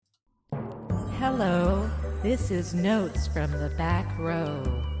Hello, this is Notes from the Back Row,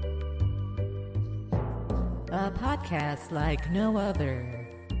 a podcast like no other.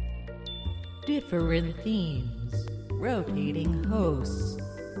 Different themes, rotating hosts,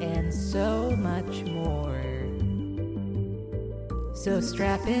 and so much more. So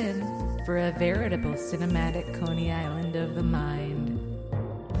strap in for a veritable cinematic Coney Island of the mind.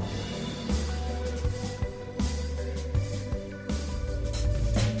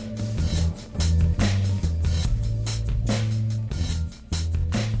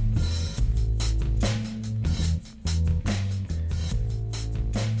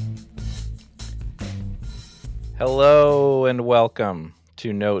 Hello and welcome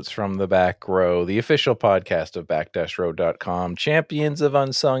to Notes from the Back Row, the official podcast of back-row.com, champions of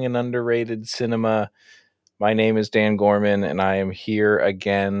unsung and underrated cinema. My name is Dan Gorman, and I am here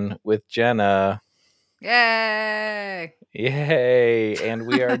again with Jenna. Yay! Yay! And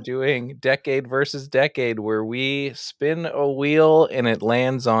we are doing Decade versus Decade, where we spin a wheel and it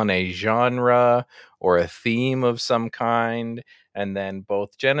lands on a genre or a theme of some kind. And then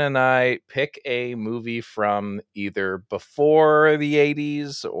both Jenna and I pick a movie from either before the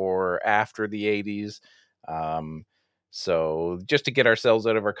 80s or after the 80s. So just to get ourselves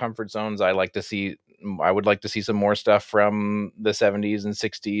out of our comfort zones, I would like to see some more stuff from the 70s and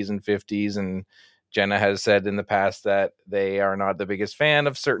 60s and 50s. And Jenna has said in the past that they are not the biggest fan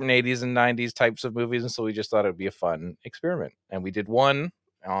of certain 80s and 90s types of movies. And so we just thought it would be a fun experiment. And we did one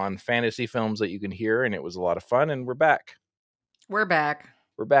on fantasy films that you can hear, and it was a lot of fun. And we're back. We're back.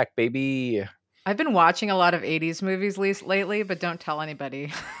 We're back, baby. I've been watching a lot of 80s movies lately, but don't tell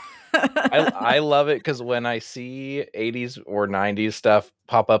anybody. I love it because when I see 80s or 90s stuff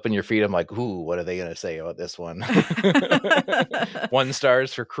pop up in your feed, I'm like, ooh, what are they going to say about this one? 1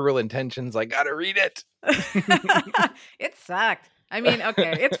 stars for Cruel Intentions. I got to read it. It sucked. I mean,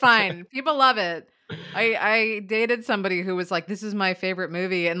 okay, it's fine. People love it. I dated somebody who was like, this is my favorite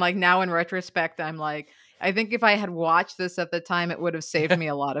movie. And like now in retrospect, I'm like, I think if I had watched this at the time, it would have saved me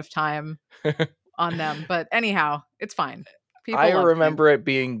a lot of time on them. But anyhow, it's fine. I remember it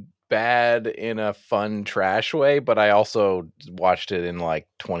being bad in a fun trash way, but I also watched it in like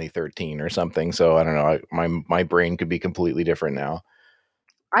 2013 or something. So I don't know. My brain could be completely different now.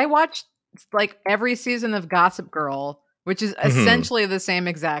 I watched like every season of Gossip Girl, which is essentially the same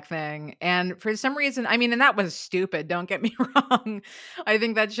exact thing. And for some reason, I mean, and that was stupid. Don't get me wrong. I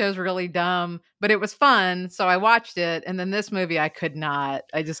think that show's really dumb, but it was fun. So I watched it. And then this movie, I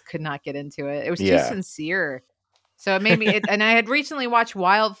just could not get into it. It was too sincere. So it made me, and I had recently watched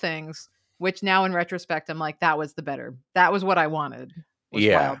Wild Things, which now in retrospect, I'm like, that was what I wanted.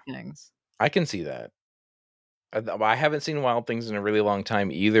 Wild Things. I can see that. I haven't seen Wild Things in a really long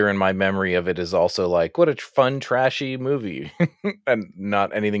time either, and my memory of it is also like, what a fun, trashy movie, and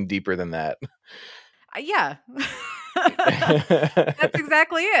not anything deeper than that. Yeah. That's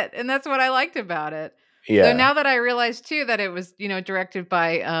exactly it, and that's what I liked about it. Yeah. So now that I realize too that it was, directed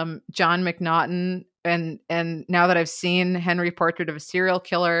by John McNaughton, and now that I've seen Henry Portrait of a Serial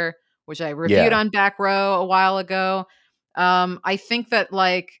Killer, which I reviewed on Back Row a while ago, I think that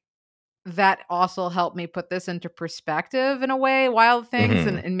like that also helped me put this into perspective in a way, Wild Things.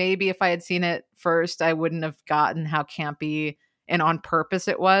 And maybe if I had seen it first, I wouldn't have gotten how campy and on purpose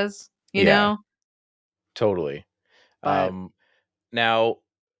it was, you know? Totally. Now,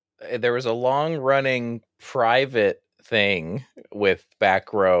 there was a long running private thing with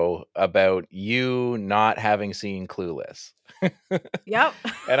Back Row about you not having seen Clueless. Yep.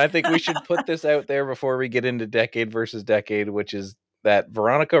 And I think we should put this out there before we get into Decade versus Decade, which is that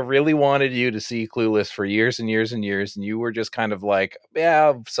Veronica really wanted you to see Clueless for years and years and years, and you were just kind of like,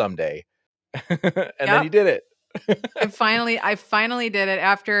 yeah, someday. Then you did it. I finally did it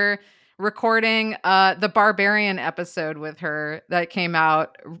after recording the Barbarian episode with her that came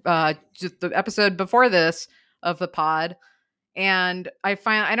out just the episode before this of the pod. And I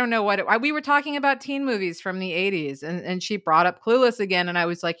don't know we were talking about teen movies from the 80s, and she brought up Clueless again, and I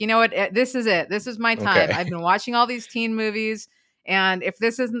was like, you know what, this is it. This is my time. Okay. I've been watching all these teen movies, and if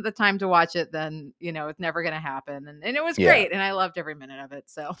this isn't the time to watch it, then it's never going to happen. And it was great, and I loved every minute of it.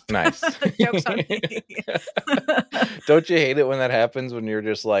 So nice. Joke's on me. Don't you hate it when that happens, when you're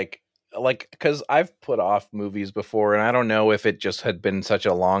just like, because I've put off movies before, and I don't know if it just had been such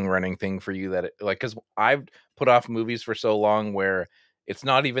a long running thing for you that because I've put off movies for so long where it's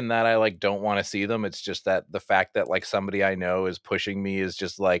not even that I like don't want to see them. It's just that the fact that like somebody I know is pushing me is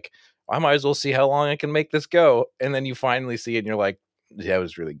just like, I might as well see how long I can make this go. And then you finally see it and you're like, yeah, it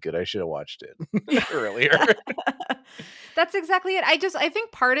was really good. I should have watched it earlier. That's exactly it. I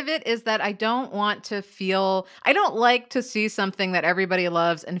think part of it is that I don't like to see something that everybody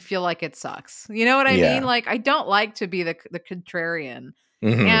loves and feel like it sucks. You know what I mean? Yeah. Like, I don't like to be the contrarian.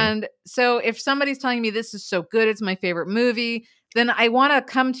 Mhm. And so if somebody's telling me this is so good, it's my favorite movie, then I want to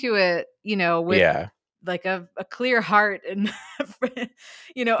come to it, with Yeah. like a clear heart and,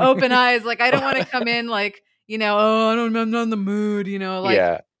 open eyes. Like, I don't want to come in like, oh, I'm not in the mood, like,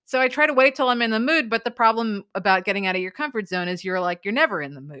 Yeah. so I try to wait till I'm in the mood. But the problem about getting out of your comfort zone is you're never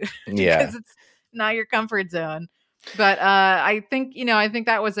in the mood Yeah. because it's not your comfort zone. But I think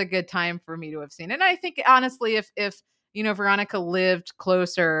that was a good time for me to have seen it. And I think honestly, if Veronica lived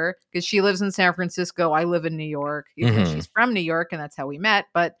closer, because she lives in San Francisco, I live in New York, even though Mhm. she's from New York, and that's how we met.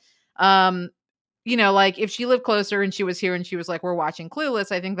 But um, like if she lived closer and she was here and she was like, we're watching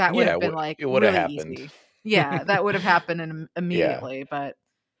Clueless, I think that would Yeah, have been like it would have really happened. easy. Yeah, that would have happened Yeah. immediately. But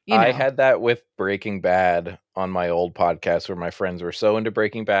I had that with Breaking Bad on my old podcast where my friends were so into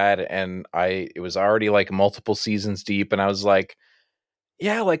Breaking Bad, and it was already like multiple seasons deep, and I was like,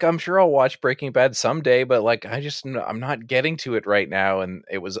 yeah, like I'm sure I'll watch Breaking Bad someday, but like I'm not getting to it right now. And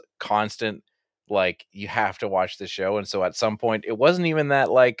it was constant, like, you have to watch the show. And so at some point it wasn't even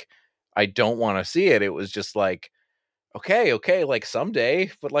that like I don't want to see it. It was just like, okay, like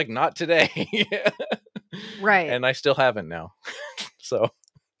someday, but like not today. right. And I still haven't now. So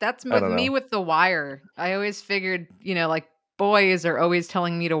That's I with don't me know. with The Wire. I always figured, like boys are always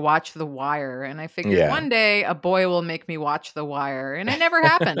telling me to watch The Wire. And I figured Yeah. one day a boy will make me watch The Wire. And it never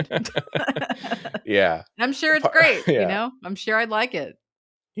happened. Yeah. I'm sure it's great, Yeah. I'm sure I'd like it.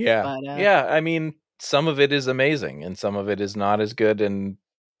 Yeah. But Yeah. I mean, some of it is amazing and some of it is not as good. And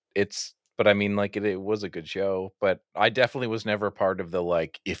but I mean, like, it was a good show, but I definitely was never part of the,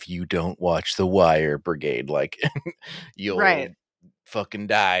 like, if you don't watch The Wire brigade, like, you'll right. fucking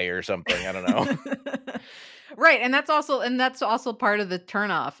die or something. I don't know. Right. And that's also part of the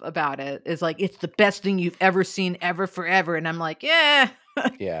turnoff about it is like, it's the best thing you've ever seen ever forever. And I'm like, yeah,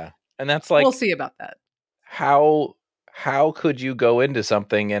 Yeah. And that's we'll like, see about that. how could you go into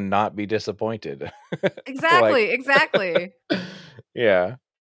something and not be disappointed? Like, Exactly. yeah,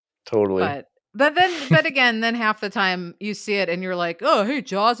 totally. But again, then half the time you see it and you're like, oh, hey,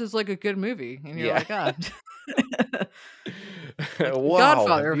 Jaws is like a good movie. And you're Yeah. like, ah, like The Wow,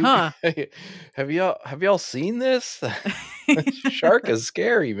 Godfather, huh? have y'all seen this? Shark is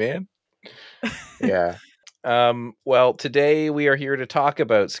scary, man. Yeah. Well, today we are here to talk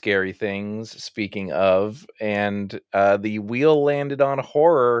about scary things, speaking of, and the wheel landed on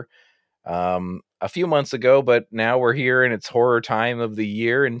horror a few months ago, but now we're here and it's horror time of the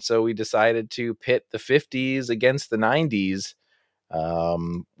year, and so we decided to pit the 50s against the 90s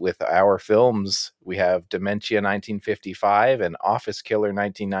with our films. We have Dementia 1955 and Office Killer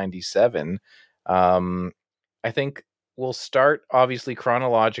 1997. I think we'll start obviously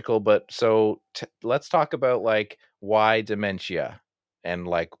chronological, but so let's talk about like why Dementia and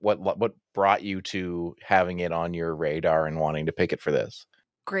like what brought you to having it on your radar and wanting to pick it for this.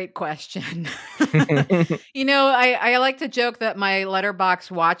 Great question. I like to joke that my letterbox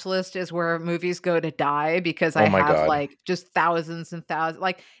watch list is where movies go to die because Oh I my have god. like just thousands and thousands.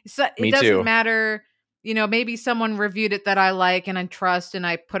 Like, so it Me doesn't too. matter. Maybe someone reviewed it that I like and I trust and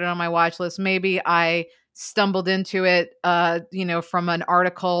I put it on my watch list. Maybe I stumbled into it, from an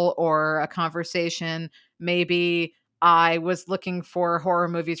article or a conversation. Maybe I was looking for horror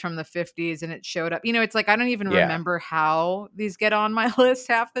movies from the 50s and it showed up. It's like I don't even Yeah, remember how these get on my list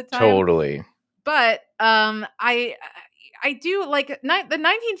half the time. totally. But I do like the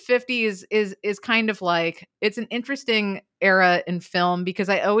 1950s is kind of like it's an interesting era in film because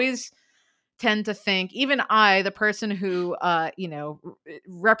I always tend to think, even I, the person who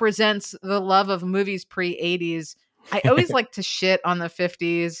represents the love of movies pre 80s, I always like to shit on the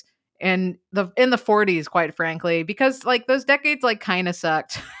 50s and the 40s, quite frankly, because like those decades like kind of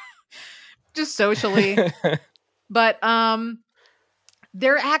sucked just socially. But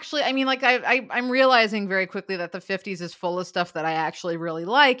they're actually, I mean, like I'm realizing very quickly that the 50s is full of stuff that I actually really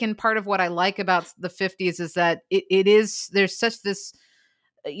like. And part of what I like about the 50s is that there's such this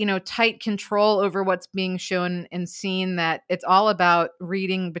tight control over what's being shown and seen that it's all about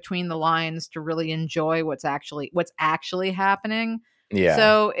reading between the lines to really enjoy what's actually happening. Yeah.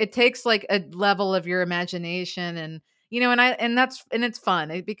 So it takes like a level of your imagination and and it's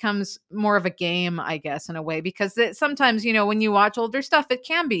fun. It becomes more of a game, I guess, in a way, because sometimes, when you watch older stuff, it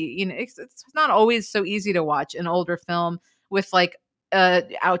can be, it's not always so easy to watch an older film with like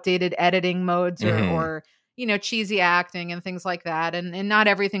outdated editing modes Mhm. or cheesy acting and things like that. And not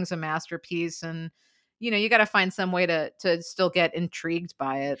everything's a masterpiece. And, you got to find some way to still get intrigued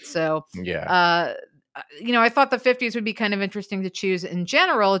by it. So, Yeah. uh, I thought the 50s would be kind of interesting to choose in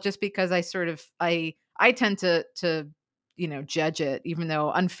general, just because I tend to judge it, even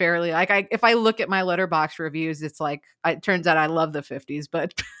though unfairly. Like, if I look at my Letterboxd reviews, it's like it turns out I love the 50s,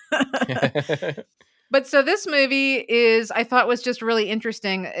 but but so this movie I thought was just really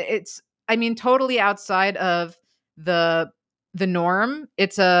interesting. Totally outside of the the norm.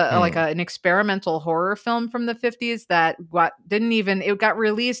 It's an experimental horror film from the 50s that it got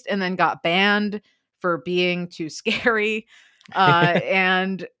released and then got banned for being too scary.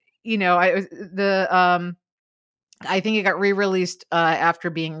 And I think it got re-released after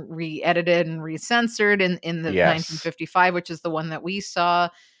being re-edited and recensored in the Yes. 1955, which is the one that we saw.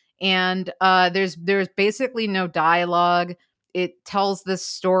 And there's basically no dialogue. It tells this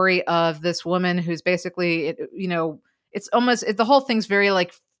story of this woman who's basically, it's almost the whole thing's very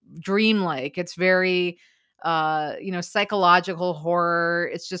like dreamlike. It's very psychological horror.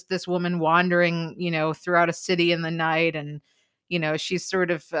 It's just this woman wandering, throughout a city in the night, and she's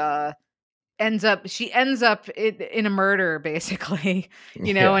sort of ends up in a murder, basically.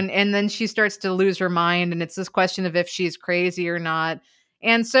 Yeah. And then she starts to lose her mind, and it's this question of if she's crazy or not.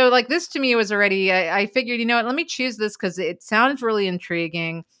 And so, like, this to me was already, I figured, what, let me choose this because it sounds really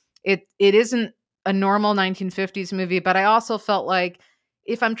intriguing. It isn't a normal 1950s movie, but I also felt like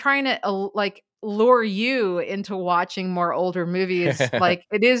if I'm trying to lure you into watching more older movies, like,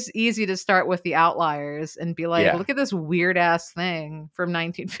 it is easy to start with The Outliers and be like, Yeah. look at this weird ass thing from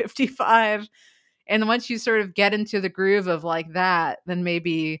 1955. And once you sort of get into the groove of like that, then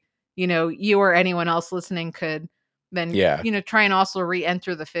maybe, you or anyone else listening could then, try and also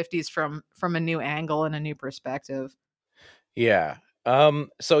re-enter the 50s from a new angle and a new perspective. Yeah.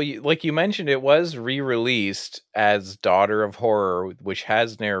 So like you mentioned, it was re-released as Daughter of Horror, which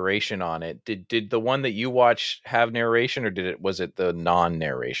has narration on it. Did the one that you watched have narration, or was it the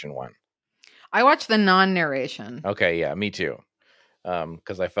non-narration one? I watched the non-narration. Okay, yeah, me too.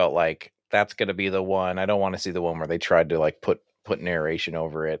 Because I felt like that's gonna be the one. I don't want to see the one where they tried to like put narration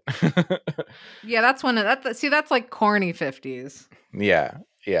over it. Yeah, that's one of that. See, that's like corny 50s. Yeah.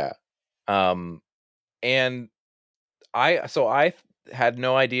 And I had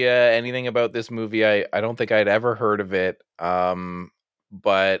no idea anything about this movie. I don't think I'd ever heard of it.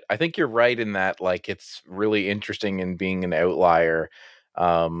 But I think you're right in that, like, it's really interesting in being an outlier.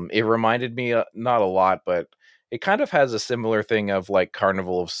 It reminded me, not a lot, but it kind of has a similar thing of like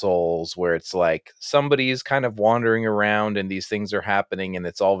Carnival of Souls, where it's like somebody's kind of wandering around and these things are happening and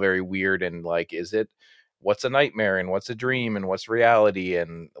it's all very weird, and like, what's a nightmare and what's a dream and what's reality,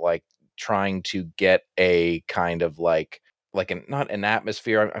 and like trying to get a kind of not an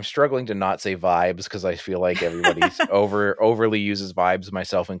atmosphere. I'm struggling to not say vibes because I feel like everybody's overly uses vibes,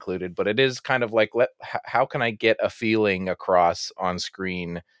 myself included. But it is kind of like, how can I get a feeling across on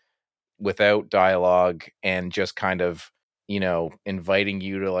screen without dialogue, and just kind of, inviting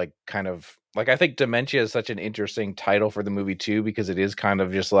you to like kind of like, I think Dementia is such an interesting title for the movie too, because it is kind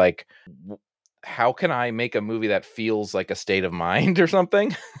of just like, how can I make a movie that feels like a state of mind or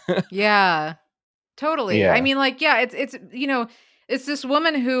something? Yeah. Totally. Yeah. I mean, like, yeah, it's this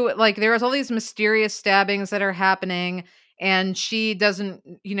woman who, like, there's all these mysterious stabbings that are happening, and she doesn't,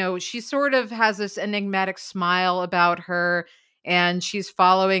 she sort of has this enigmatic smile about her, and she's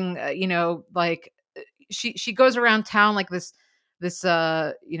following, she goes around town like this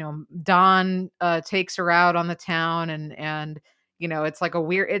Don takes her out on the town, and it's like a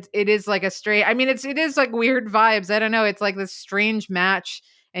weird, it is like a straight, I mean, it is like weird vibes. I don't know, it's like this strange match.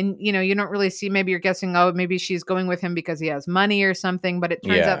 And you don't really see, maybe you're guessing, oh, maybe she's going with him because he has money or something, but it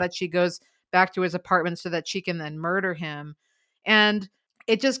turns out that she goes back to his apartment so that she can then murder him. And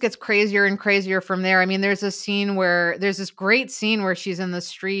it just gets crazier and crazier from there. I mean, there's this great scene where she's in the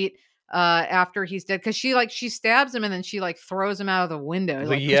street after he's dead, because she stabs him and then she like throws him out of the window,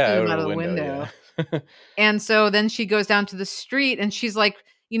 like pushes him out of the window. Yeah. And so then she goes down to the street and she's like,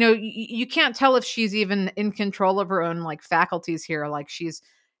 you can't tell if she's even in control of her own like faculties here. Like, she's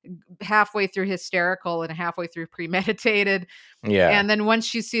halfway through hysterical and halfway through premeditated. Yeah. And then once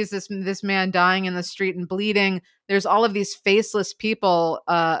she sees this man dying in the street and bleeding, there's all of these faceless people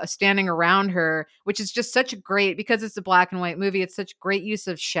standing around her, which is just such a great, because it's a black and white movie, it's such great use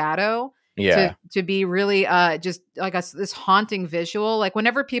of shadow. Yeah. To be really just like this haunting visual. Like,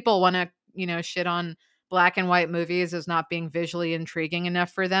 whenever people want to, shit on black and white movies as not being visually intriguing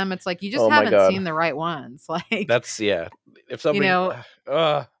enough for them, it's like, you just haven't seen the right ones. Like, that's, yeah. If somebody,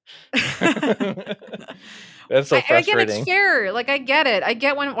 that's so frustrating. Again, it's fair. Like, I get it. I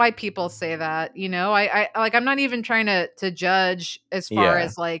get why people say that. I like, I'm not even trying to judge as far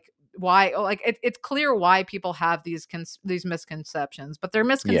as like why, like it's clear why people have these misconceptions, but they're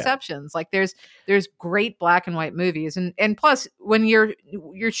misconceptions. Like there's great black and white movies, and plus when you're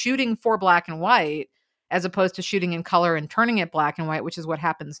shooting for black and white as opposed to shooting in color and turning it black and white, which is what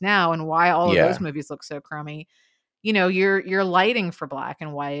happens now, and why all of those movies look so crummy. You're lighting for black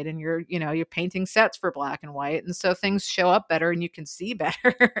and white, and you're painting sets for black and white, and so things show up better and you can see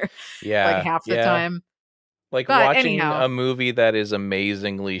better. Like half the time. Like but watching anyhow. a movie that is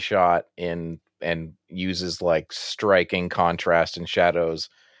amazingly shot and uses like striking contrast and shadows.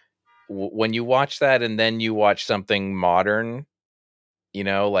 When you watch that and then you watch something modern,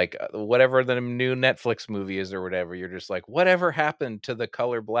 like whatever the new Netflix movie is or whatever, you're just like, whatever happened to the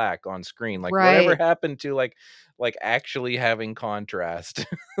color black on screen? Like whatever happened to like actually having contrast?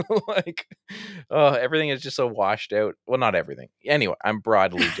 Like, oh, everything is just so washed out. Well, not everything. Anyway, I'm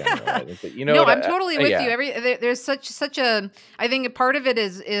broadly generalizing, but no, I'm totally with you. There's such a, I think a part of it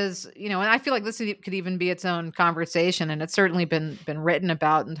is, and I feel like this could even be its own conversation, and it's certainly been written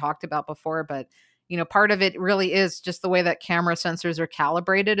about and talked about before, but part of it really is just the way that camera sensors are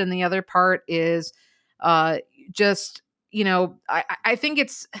calibrated. And the other part is just, I think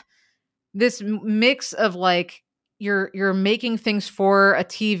it's this mix of like, you're making things for a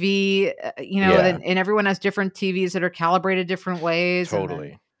TV, and everyone has different TVs that are calibrated different ways.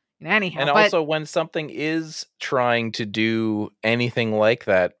 Totally. Anyhow. And also when something is trying to do anything like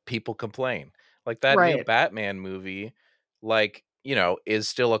that, people complain. Like that new Batman movie, like, is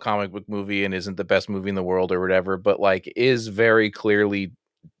still a comic book movie and isn't the best movie in the world or whatever, but like is very clearly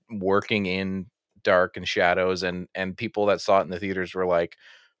working in dark and shadows, and people that saw it in the theaters were like,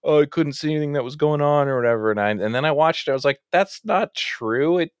 oh, I couldn't see anything that was going on or whatever. And then I watched it. I was like, that's not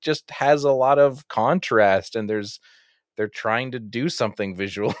true. It just has a lot of contrast, and they're trying to do something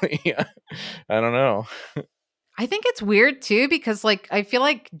visually. I don't know. I think it's weird too, because like I feel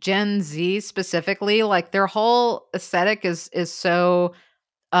like Gen Z specifically, like their whole aesthetic is so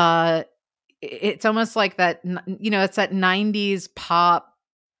it's almost like that, it's that 90s pop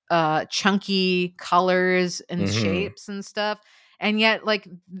chunky colors and shapes and stuff. And yet like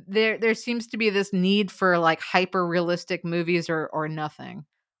there seems to be this need for like hyper realistic movies or nothing.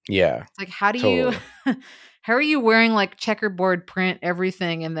 Yeah. It's like, how do you how are you wearing like checkerboard print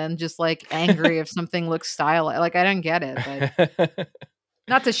everything and then just like angry if something looks stylized? Like, I don't get it. But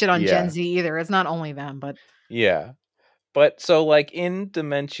not to shit on Gen Z either. It's not only them, but yeah. But so like in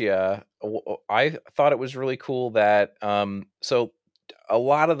Dementia, I thought it was really cool that so a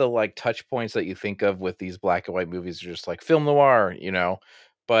lot of the like touch points that you think of with these black and white movies are just like film noir,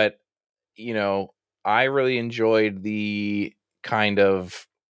 but I really enjoyed the kind of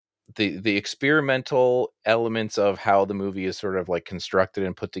the experimental elements of how the movie is sort of like constructed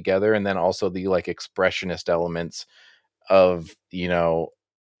and put together, and then also the like expressionist elements of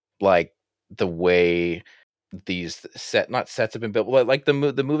like the way these not sets have been built. Like the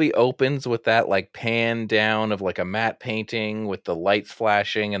movie opens with that like pan down of like a matte painting with the lights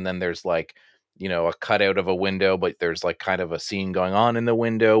flashing, and then there's like a cutout of a window, but there's like kind of a scene going on in the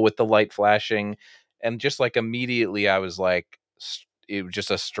window with the light flashing, and just like immediately I was like, it was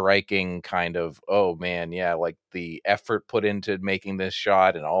just a striking kind of, oh man, yeah, like the effort put into making this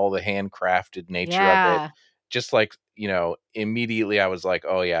shot and all the handcrafted nature of it. Just like, immediately I was like,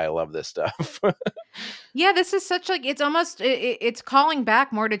 oh yeah, I love this stuff. Yeah, this is such like, it's almost, it's calling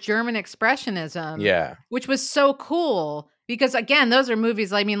back more to German expressionism. Yeah. Which was so cool because again, those are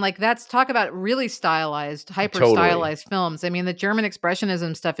movies, I mean, like that's talk about really stylized, hyper stylized films. I mean, the German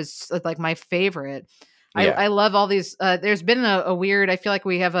expressionism stuff is like my favorite. Yeah. I love all these. There's been a weird, I feel like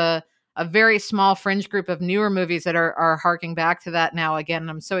we have a very small fringe group of newer movies that are harking back to that now again. And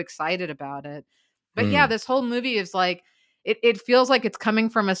I'm so excited about it. But yeah, this whole movie is like, it feels like it's coming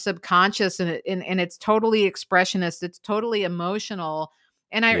from a subconscious, and it's totally expressionist. It's totally emotional.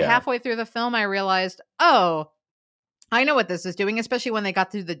 And halfway through the film, I realized, oh, I know what this is doing, especially when they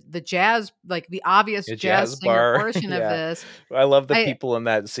got through the jazz, like the obvious jazz singer portion of this. I love the people in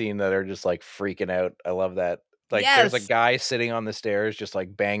that scene that are just like freaking out. I love that. Like there's a guy sitting on the stairs, just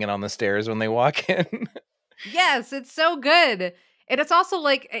like banging on the stairs when they walk in. Yes, it's so good. And it's also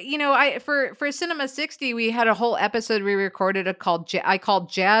like, for Cinema 60, we had a whole episode we recorded I called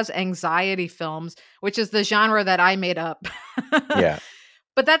jazz anxiety films, which is the genre that I made up. Yeah.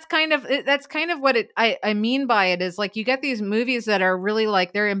 But that's kind of what I mean by it is like, you get these movies that are really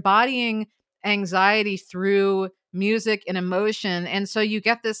like, they're embodying anxiety through music and emotion. And so you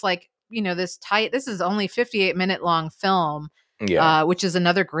get this like, this is only 58-minute long film. Yeah. Which is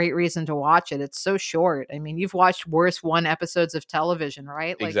another great reason to watch it. It's so short. I mean, you've watched worse 1 episodes of television,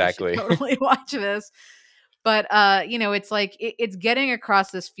 right? Like, exactly. You should totally watch this. But it's like it's getting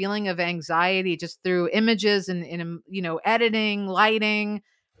across this feeling of anxiety just through images and editing, lighting,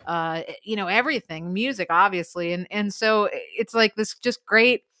 everything, music, obviously. And so it's like this just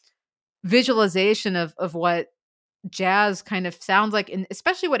great visualization of what jazz kind of sounds like, and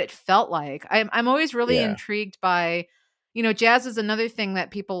especially what it felt like. I'm always really Yeah. intrigued by, jazz is another thing that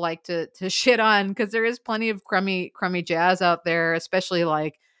people like to shit on, because there is plenty of crummy jazz out there, especially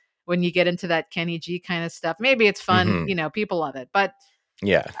like when you get into that Kenny G kind of stuff. Maybe it's fun, Hmm. people love it, but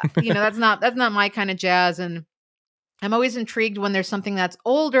Yeah. that's not my kind of jazz. And I'm always intrigued when there's something that's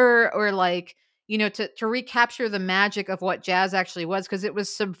older, or like, to recapture the magic of what jazz actually was, because it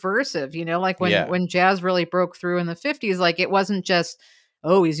was subversive, like when Yeah. when jazz really broke through in the 50s, like it wasn't just,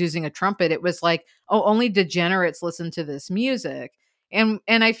 oh, he's using a trumpet. It was like, oh, only degenerates listen to this music. And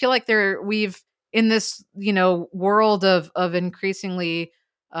I feel like we've in this, world of increasingly,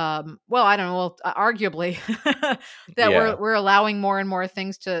 well, I don't know, well, arguably, that we're Yeah. we're allowing more and more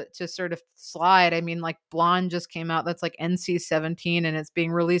things to sort of slide. I mean, like Blonde just came out, that's like NC-17, and it's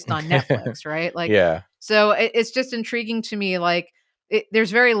being released on Netflix, right? Like, Yeah. so it's just intriguing to me. Like,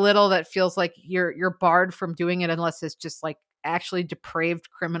 there's very little that feels like you're barred from doing it, unless it's just like actually depraved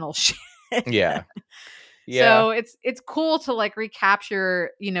criminal shit. Yeah. Yeah. So it's cool to like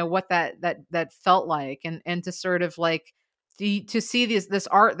recapture, what that felt like, and to sort of like to see this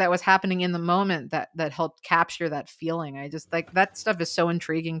art that was happening in the moment that helped capture that feeling. I just like that stuff is so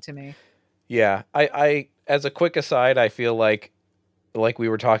intriguing to me. Yeah. I as a quick aside, I feel like we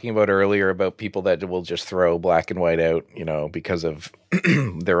were talking about earlier about people that will just throw black and white out, because of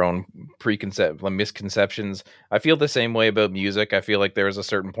their own misconceptions. I feel the same way about music. I feel like there was a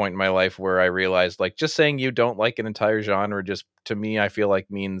certain point in my life where I realized, like, just saying you don't like an entire genre, just to me, I feel like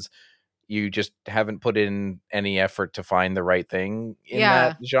means you just haven't put in any effort to find the right thing in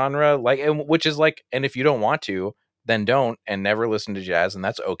that Yeah. genre. Like, and which is like, and if you don't want to, then don't, and never listen to jazz, and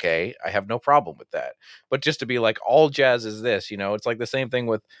that's okay. I have no problem with that. But just to be like, all jazz is this, it's like the same thing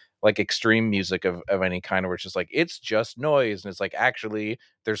with like extreme music of any kind, where it's just like, it's just noise, and it's like, actually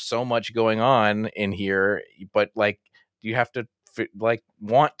there's so much going on in here, but like you have to like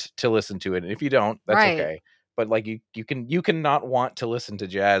want to listen to it, and if you don't, that's Right. okay. But like you can not want to listen to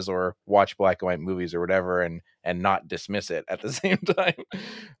jazz or watch black and white movies or whatever, and not dismiss it at the same time.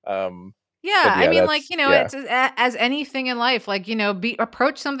 um Yeah, but I yeah, mean, like, that's yeah. it's as anything in life, like, be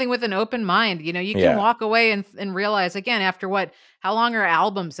approach something with an open mind. You can Yeah. walk away and realize, again, after what, how long are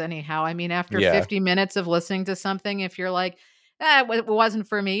albums anyhow? I mean, after Yeah. 50 minutes of listening to something, if you're like, it wasn't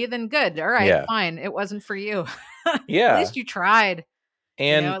for me, then good. All right, Yeah. fine. It wasn't for you. At Yeah. least you tried,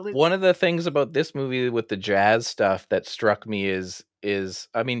 And at least. one of the things about this movie with the jazz stuff that struck me is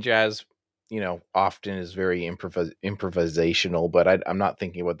I mean, jazz, often is very improvisational, but I'm not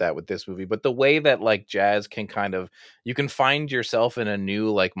thinking about that with this movie. But the way that like jazz can kind of, you can find yourself in a new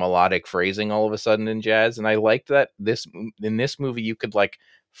like melodic phrasing all of a sudden in jazz, and I liked that in this movie you could like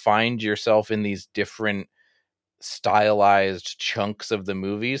find yourself in these different stylized chunks of the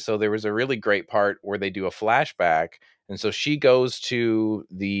movie. So there was a really great part where they do a flashback, and so she goes to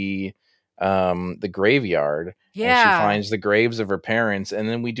the graveyard, and she Yeah. finds the graves of her parents, and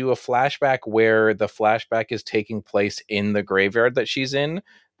then we do a flashback where the flashback is taking place in the graveyard that she's in,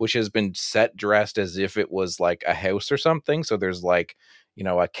 which has been set dressed as if it was like a house or something. So there's like,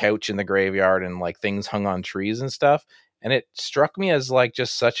 a couch in the graveyard and like things hung on trees and stuff. And it struck me as like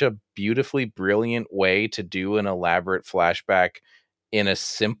just such a beautifully brilliant way to do an elaborate flashback in a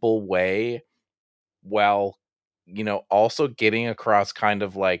simple way, while, also getting across kind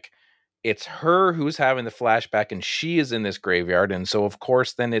of like it's her who's having the flashback and she is in this graveyard. And so, of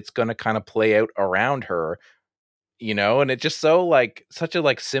course, then it's going to kind of play out around her, and it just so like such a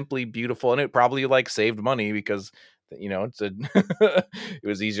like simply beautiful, and it probably like saved money because, it's a it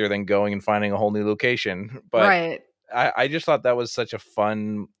was easier than going and finding a whole new location. But Right. I just thought that was such a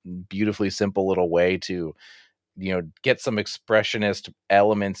fun, beautifully simple little way to, get some expressionist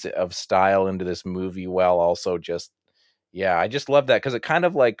elements of style into this movie, while also just, yeah, I just love that because it kind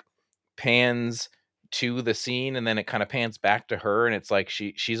of like pans to the scene, and then it kind of pans back to her, and it's like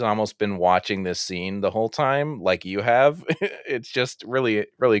she's almost been watching this scene the whole time like you have. It's just really,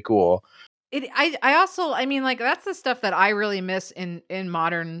 really cool. I also, I mean, like, that's the stuff that I really miss in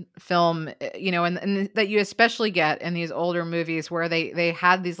modern film, and that you especially get in these older movies, where they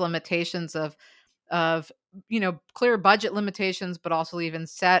had these limitations of clear budget limitations, but also even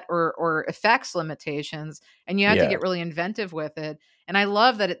set or effects limitations, and you had to Yeah. get really inventive with it. And I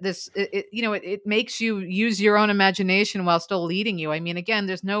love that it makes you use your own imagination while still leading you. I mean, again,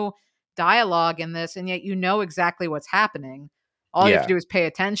 there's no dialogue in this, and yet exactly what's happening. all you have to Yeah. do is pay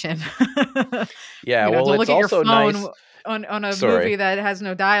attention. Yeah, well, Don't it's look at your also phone nice. on a movie Sorry. that has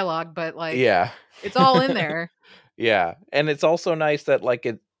no dialogue, but like Yeah. it's all in there. Yeah, and it's also nice that, like,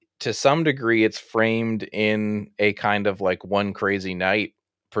 it to some degree, it's framed in a kind of, like, One Crazy Night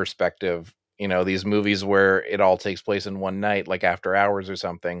perspective. These movies where it all takes place in one night, like After Hours or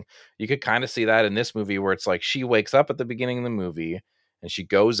something. You could kinda see that in this movie where it's like she wakes up at the beginning of the movie, and she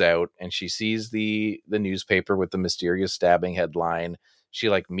goes out, and she sees the newspaper with the mysterious stabbing headline. She,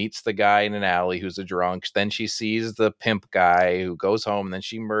 like, meets the guy in an alley who's a drunk, then she sees the pimp guy who goes home, and then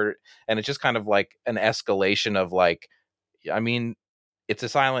she murder and it's just kind of like an escalation of, like, I mean, it's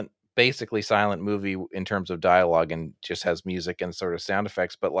a basically silent movie in terms of dialogue, and just has music and sort of sound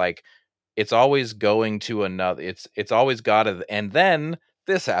effects, but, like, it's always going to another. It's always got to, and then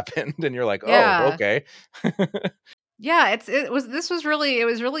this happened, and you're like, oh, Yeah. okay. Yeah, it was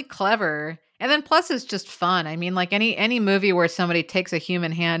really clever. And then plus it's just fun. I mean, like any movie where somebody takes a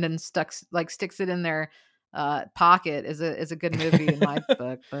human hand and sticks it in their pocket is a good movie in my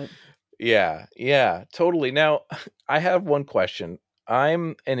book, but Yeah, totally. Now, I have one question.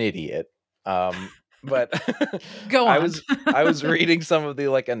 I'm an idiot. But go I on. was I was reading some of the,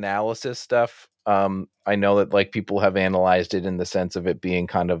 like, analysis stuff. I know that, like, people have analyzed it in the sense of it being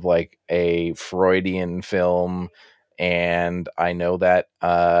kind of like a Freudian film, and I know that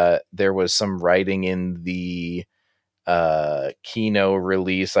there was some writing in the Kino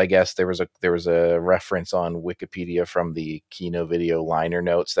release. I guess there was a reference on Wikipedia from the Kino video liner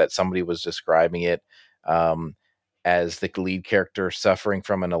notes that somebody was describing it um, as the lead character suffering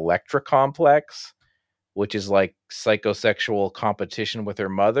from an Electra complex, which is like psychosexual competition with her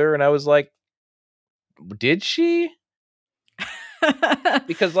mother. And I was like, did she?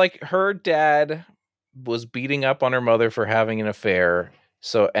 Because, like, her dad was beating up on her mother for having an affair,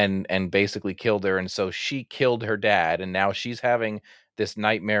 so and basically killed her, and so she killed her dad, and now she's having this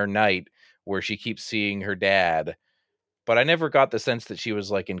nightmare night where she keeps seeing her dad. But I never got the sense that she was,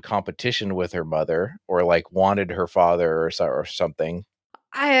 like, in competition with her mother, or, like, wanted her father, or something.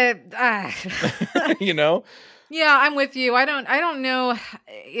 I You know? Yeah, I'm with you. I don't know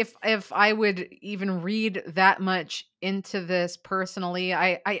if I would even read that much into this personally.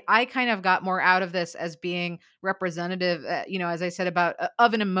 I kind of got more out of this as being representative, as I said about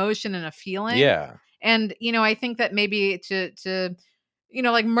of an emotion and a feeling. Yeah. And I think that maybe to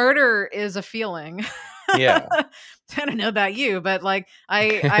like murder is a feeling. Yeah. I don't know about you, but like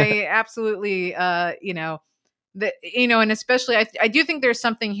I absolutely that and especially I do think there's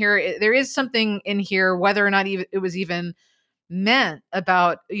something here, there is something in here, whether or not even it was even meant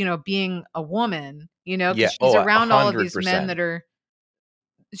about being a woman, Yeah. because Oh, 100%.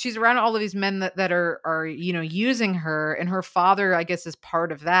 she's around all of these men that are using her, and her father I guess is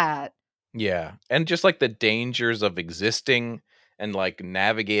part of that. Yeah, and just, like, the dangers of existing and, like,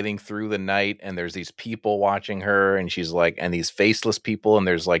 navigating through the night, and there's these people watching her, and she's like, and these faceless people, and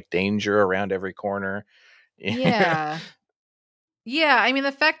there's, like, danger around every corner. Yeah. Yeah, I mean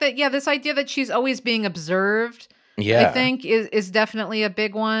the fact that this idea that she's always being observed, I Yeah. think is definitely a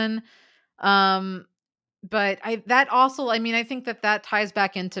big one. Um But I mean, I think that ties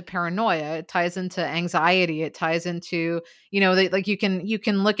back into paranoia. It ties into anxiety. It ties into, like you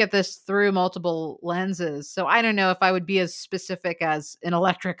can look at this through multiple lenses. So I don't know if I would be as specific as an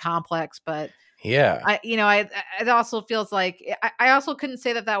electric complex, but Yeah. it also feels like I also couldn't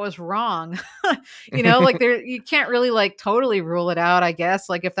say that was wrong. Like there, you can't really like totally rule it out, I guess.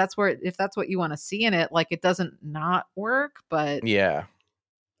 Like if that's what you want to see in it, like it doesn't not work, but Yeah.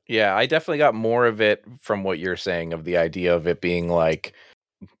 Yeah, I definitely got more of it from what you're saying, of the idea of it being like,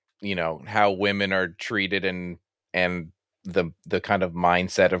 how women are treated, and the kind of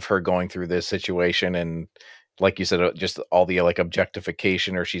mindset of her going through this situation, and like you said, just all the, like,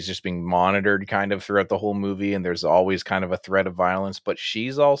 objectification, or she's just being monitored kind of throughout the whole movie, and there's always kind of a threat of violence, but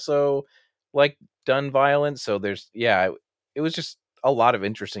she's also, like, done violence, so it was just a lot of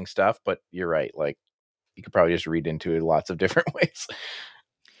interesting stuff. But you're right, like, you could probably just read into it lots of different ways.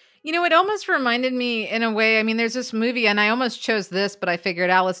 It almost reminded me in a way. I mean, there's this movie, and I almost chose this, but I figured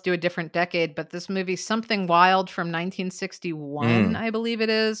out let's do a different decade. But this movie, Something Wild from 1961, Mm. I believe it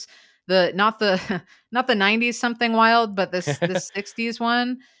is. The not the not the 90s Something Wild, but this 60s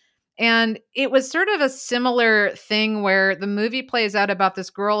one. And it was sort of a similar thing where the movie plays out about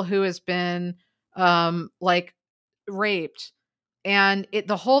this girl who has been like raped, and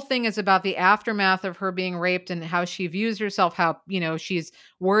the whole thing is about the aftermath of her being raped and how she views herself, how she's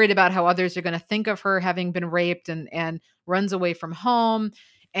worried about how others are going to think of her having been raped, and runs away from home,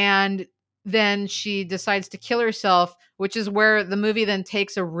 and then she decides to kill herself, which is where the movie then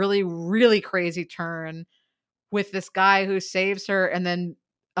takes a really really crazy turn, with this guy who saves her and then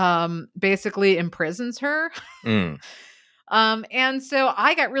basically imprisons her. Mm. And so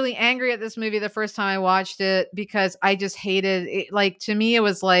I got really angry at this movie the first time I watched it because I just hated it. Like, to me, it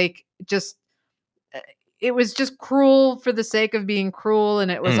was like just it was just cruel for the sake of being cruel,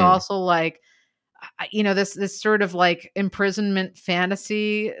 and it was also like, this sort of like imprisonment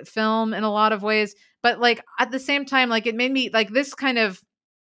fantasy film in a lot of ways. But like at the same time, like it made me like this kind of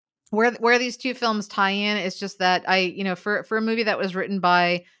where these two films tie in is just that for a movie that was written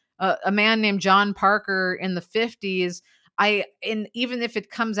by a man named John Parker in the 50s, and even if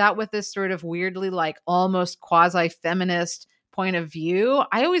it comes out with this sort of weirdly like almost quasi feminist point of view,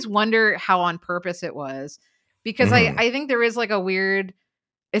 I always wonder how on purpose it was, because I think there is like a weird,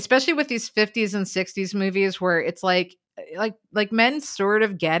 especially with these 50s and 60s movies, where it's like men sort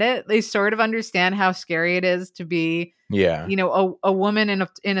of get it. They sort of understand how scary it is to be, a woman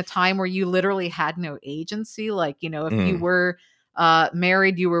in a time where you literally had no agency. Like, if you were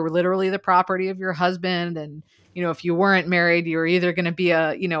married, you were literally the property of your husband. And, if you weren't married, you were either going to be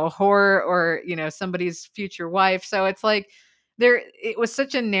a whore or, somebody's future wife. So it's like it was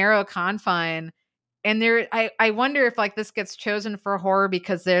such a narrow confine. And I wonder if like this gets chosen for horror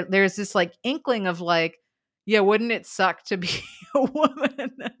because there's this like inkling of like, yeah, wouldn't it suck to be a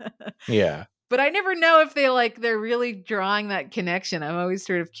woman? Yeah. But I never know if they're really drawing that connection. I'm always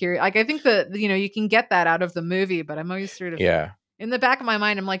sort of curious. Like, I think that, you can get that out of the movie, but I'm always sort of in the back of my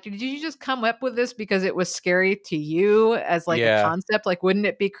mind, I'm like, did you just come up with this because it was scary to you as like a concept? Like, wouldn't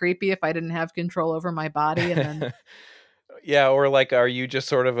it be creepy if I didn't have control over my body? And then yeah, or like, are you just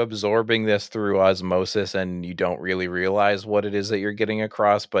sort of absorbing this through osmosis and you don't really realize what it is that you're getting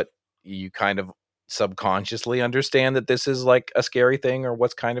across, but you kind of subconsciously understand that this is like a scary thing or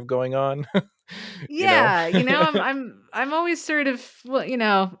what's kind of going on? Yeah, I'm always sort of, well,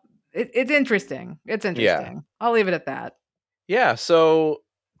 it's interesting. It's interesting. Yeah. I'll leave it at that. Yeah, so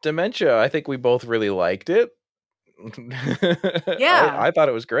Dementia, I think we both really liked it. Yeah. I thought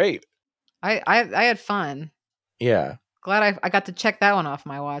it was great. I had fun. Yeah. Glad I got to check that one off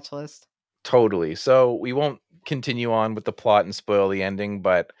my watch list. Totally. So we won't continue on with the plot and spoil the ending,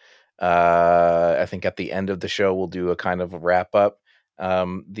 but I think at the end of the show we'll do a kind of a wrap up.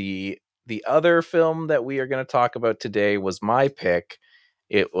 The other film that we are going to talk about today was my pick.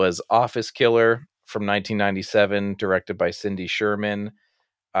 It was Office Killer from 1997, directed by Cindy Sherman.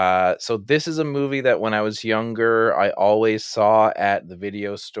 So this is a movie that when I was younger, I always saw at the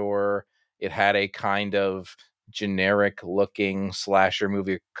video store. It had a kind of generic looking slasher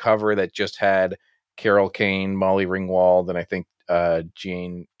movie cover that just had Carol Kane, Molly Ringwald, and I think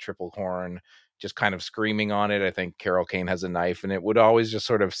Jane Triplehorn just kind of screaming on it. I think Carol Kane has a knife, and it would always just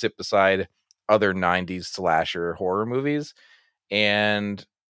sort of sit beside other 90s slasher horror movies. And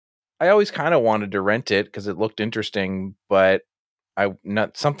I always kind of wanted to rent it because it looked interesting, but I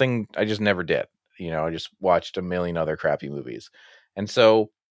just never did. I just watched a million other crappy movies. And so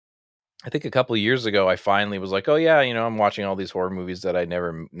I think a couple of years ago, I finally was like, oh yeah, I'm watching all these horror movies that I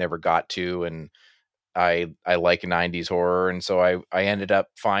never got to. And I like 90s horror. And so I ended up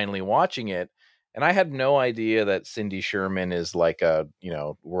finally watching it. And I had no idea that Cindy Sherman is like a,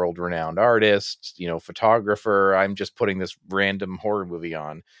 world-renowned artist, photographer. I'm just putting this random horror movie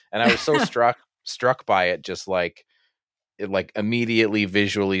on. And I was so struck by it, just like immediately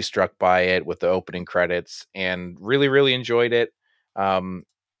visually struck by it with the opening credits, and really, really enjoyed it.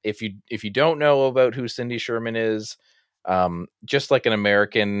 If you don't know about who Cindy Sherman is, just like an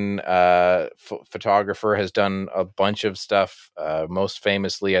American photographer, has done a bunch of stuff. Most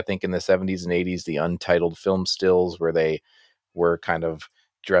famously, I think in the 70s and 80s, the Untitled film stills, where they were kind of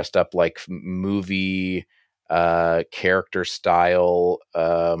dressed up like movie character style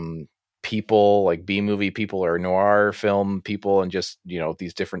people, like B-movie people or noir film people, and just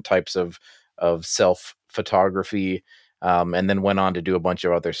these different types of self photography. And then went on to do a bunch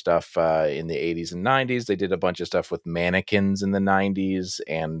of other stuff in the 80s and 90s. They did a bunch of stuff with mannequins in the 90s,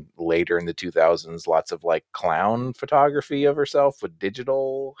 and later in the 2000s, lots of like clown photography of herself with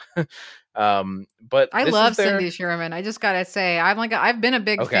digital. But I love Cindy Sherman. I just gotta say, I've been a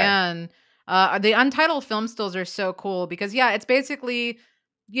big fan. The Untitled film stills are so cool because it's basically,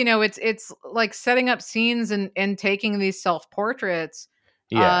 it's like setting up scenes and taking these self-portraits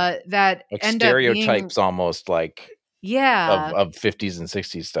that like end stereotypes up being, almost like of 50s and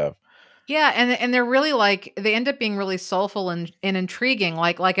 60s stuff. Yeah, and they're really like, they end up being really soulful and intriguing,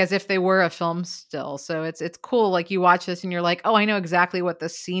 like as if they were a film still. So it's cool. Like you watch this and you're like, oh, I know exactly what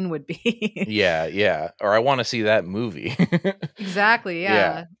this scene would be. Yeah. Or I want to see that movie. Exactly.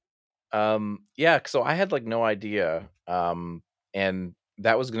 Yeah. So I had like no idea. And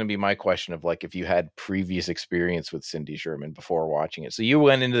that was going to be my question of like if you had previous experience with Cindy Sherman before watching it. So you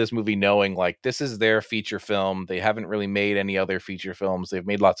went into this movie knowing like this is their feature film. They haven't really made any other feature films. They've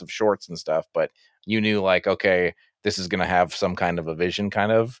made lots of shorts and stuff, but you knew like, okay, this is going to have some kind of a vision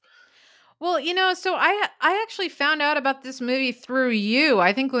kind of. Well, so I actually found out about this movie through you.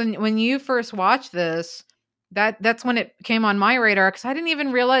 I think when you first watched this, that's when it came on my radar, because I didn't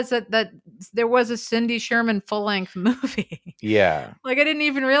even realize that there was a Cindy Sherman full length movie. Yeah. Like I didn't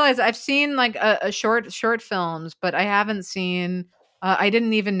even realize. I've seen like a short films, but I haven't seen. I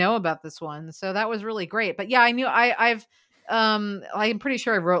didn't even know about this one, so that was really great. But yeah, I knew I'm pretty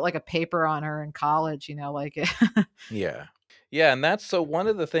sure I wrote like a paper on her in college. Like Yeah. Yeah, and that's so one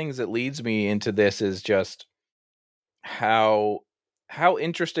of the things that leads me into this is just how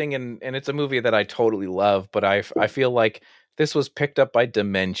interesting, and it's a movie that I totally love, but I feel like this was picked up by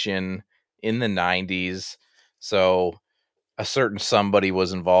Dimension in the 90s. So a certain somebody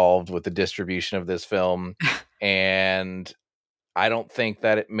was involved with the distribution of this film, and I don't think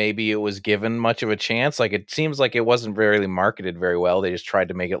that maybe it was given much of a chance. Like it seems like it wasn't really marketed very well. They just tried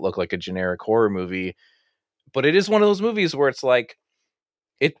to make it look like a generic horror movie. But it is one of those movies where it's like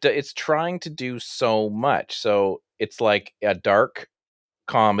it's trying to do so much. So it's like a dark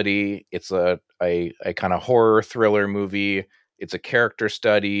comedy, it's a kind of horror thriller movie, it's a character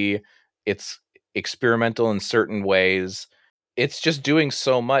study, it's experimental in certain ways. It's just doing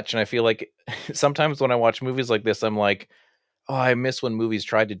so much, and I feel like sometimes when I watch movies like this, I'm like, oh, I miss when movies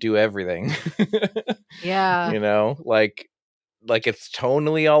tried to do everything. yeah. Like it's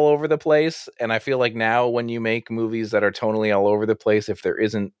tonally all over the place, and I feel like now when you make movies that are tonally all over the place, if there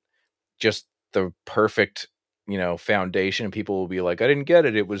isn't just the perfect foundation, people will be like, I didn't get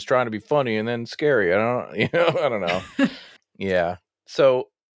it, it was trying to be funny and then scary. I don't know. Yeah. So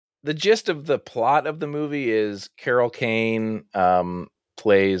the gist of the plot of the movie is Carol Kane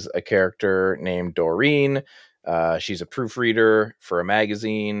plays a character named Doreen. She's a proofreader for a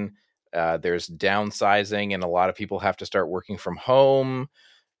magazine. There's downsizing, and a lot of people have to start working from home.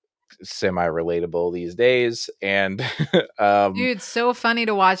 Semi-relatable these days. And Dude, it's so funny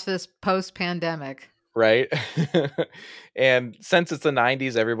to watch this post-pandemic. Right. And since it's the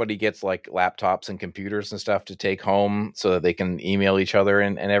 90s, everybody gets like laptops and computers and stuff to take home so that they can email each other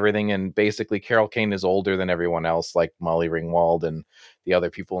and everything. And basically, Carol Kane is older than everyone else, like Molly Ringwald and the other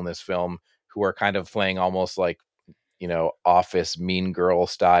people in this film, who are kind of playing almost like, Office Mean Girl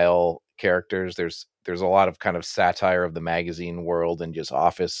style characters. There's a lot of kind of satire of the magazine world and just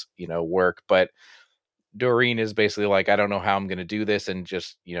office, work. But Doreen is basically like, I don't know how I'm going to do this, and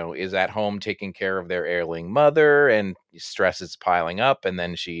just, is at home taking care of their ailing mother, and stress is piling up. And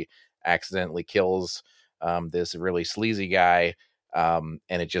then she accidentally kills this really sleazy guy. And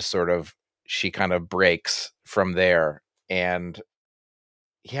it just sort of, she kind of breaks from there. And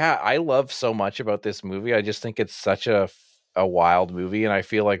yeah, I love so much about this movie. I just think it's such a wild movie. And I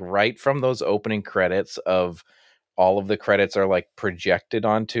feel like right from those opening credits of, all of the credits are like projected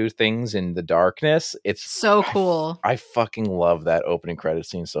onto things in the darkness. It's so cool. I fucking love that opening credit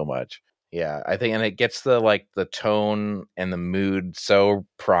scene so much. Yeah, I think, and it gets the tone and the mood so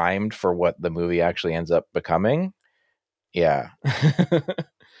primed for what the movie actually ends up becoming. Yeah.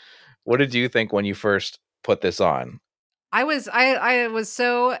 What did you think when you first put this on? I was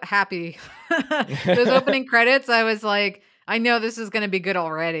so happy. Those opening credits, I was like, I know this is going to be good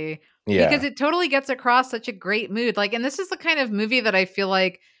already. Yeah. Because it totally gets across such a great mood. Like, and this is the kind of movie that I feel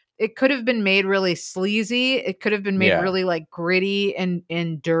like it could have been made really sleazy. It could have been made really like gritty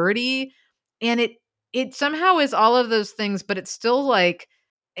and dirty. And it somehow is all of those things, but it's still like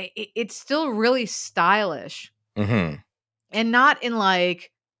it's still really stylish. Mm-hmm. And not in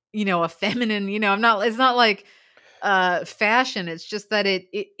like, a feminine, it's not like fashion. It's just that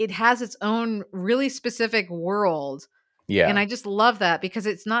it has its own really specific world. Yeah. And I just love that, because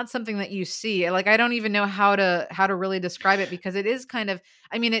it's not something that you see. Like, I don't even know how to really describe it, because it is kind of,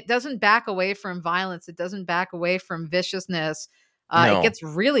 it doesn't back away from violence. It doesn't back away from viciousness. No. It gets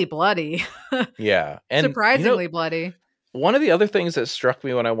really bloody. Yeah. And surprisingly bloody. One of the other things that struck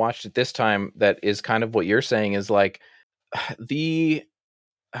me when I watched it this time that is kind of what you're saying is like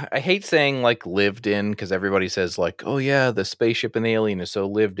I hate saying like lived in, because everybody says like, oh yeah, the spaceship and the alien is so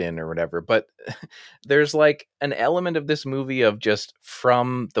lived in or whatever. But there's like an element of this movie of just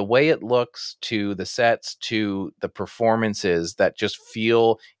from the way it looks to the sets to the performances that just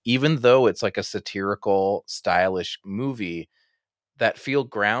feel, even though it's like a satirical, stylish movie, that feel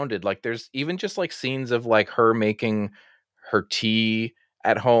grounded. Like there's even just like scenes of like her making her tea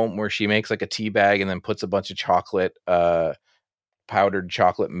at home, where she makes like a tea bag and then puts a bunch of chocolate powdered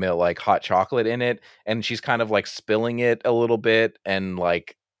chocolate milk, like hot chocolate in it, and she's kind of like spilling it a little bit, and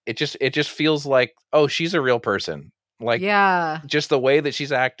like it just feels like, oh, she's a real person. Like, Yeah. just the way that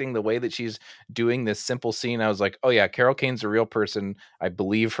she's acting, the way that she's doing this simple scene, I was like, oh yeah, Carol Kane's a real person. I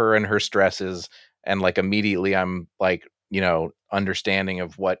believe her and her stresses, and like immediately I'm like, understanding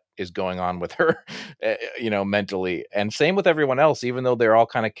of what is going on with her, mentally. And same with everyone else, even though they're all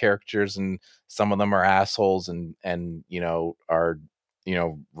kind of characters, and some of them are assholes, and are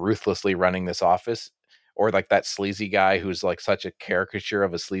ruthlessly running this office, or like that sleazy guy who's like such a caricature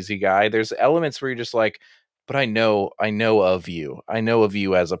of a sleazy guy. There's elements where you're just like, but I know of you. I know of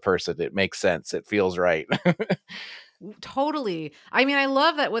you as a person. It makes sense. It feels right. Totally. I mean, I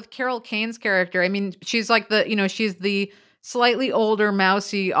love that with Carol Kane's character. I mean, she's like she's the slightly older,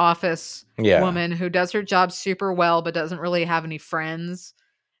 mousy office Yeah. woman who does her job super well, but doesn't really have any friends.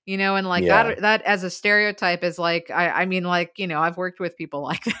 And like Yeah. that as a stereotype is like, I mean, like, I've worked with people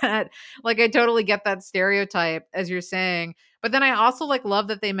like that. Like, I totally get that stereotype, as you're saying. But then I also like love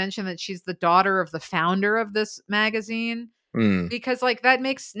that they mention that she's the daughter of the founder of this magazine, Mm. because like that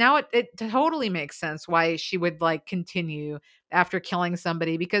makes now it totally makes sense why she would like continue after killing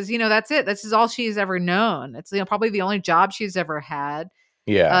somebody, because that's it. This is all she's ever known. It's probably the only job she's ever had.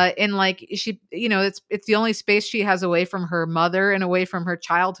 Yeah. And like she, it's the only space she has away from her mother and away from her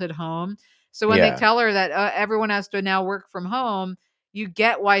childhood home. So when they Yeah. tell her that everyone has to now work from home, you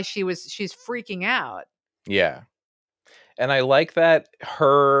get why she's freaking out. Yeah. And I like that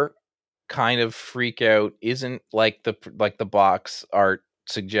her kind of freak out isn't like the box art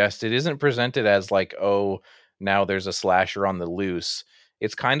suggests. It isn't presented as like, oh, now there's a slasher on the loose.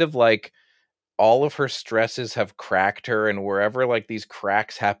 It's kind of like all of her stresses have cracked her, and wherever like these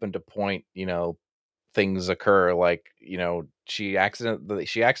cracks happen to point, things occur. Like, she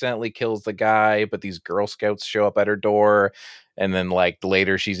accidentally kills the guy, but these Girl Scouts show up at her door, and then like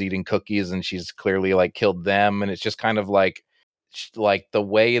later she's eating cookies and she's clearly like killed them, and it's just kind of like the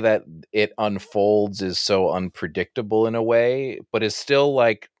way that it unfolds is so unpredictable in a way, but is still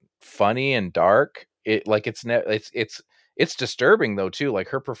like funny and dark. It like it's disturbing though too. Like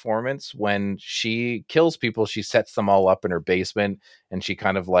her performance when she kills people, she sets them all up in her basement, and she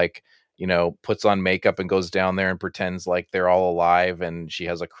kind of like, puts on makeup and goes down there and pretends like they're all alive, and she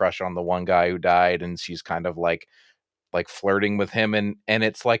has a crush on the one guy who died, and she's kind of like flirting with him, and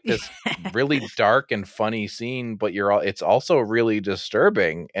it's like this really dark and funny scene, but it's also really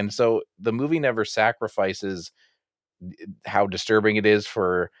disturbing. And so the movie never sacrifices how disturbing it is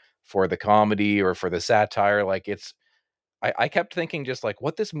for the comedy or for the satire. Like I kept thinking just like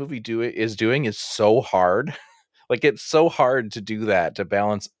what this movie is doing is so hard. Like it's so hard to do that, to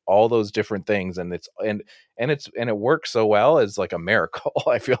balance all those different things, and it works so well as like a miracle.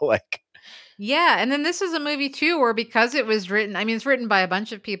 I feel like. Yeah, and then this is a movie too where, because it was written, I mean, it's written by a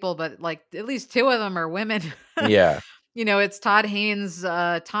bunch of people, but like at least two of them are women. Yeah. It's Todd Haynes,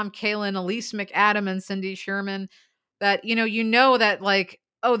 Tom Kalin, Elise McAdam, and Cindy Sherman. That that like,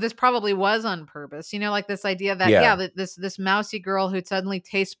 oh, this probably was on purpose. Like this idea that Yeah. that this mousy girl who suddenly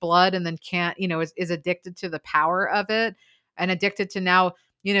tastes blood and then can't, is addicted to the power of it, and addicted to now,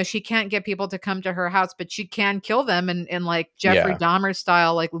 she can't get people to come to her house, but she can kill them, and like Jeffrey Yeah. Dahmer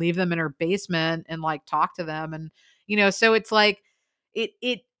style, like leave them in her basement and like talk to them. And, so it's like,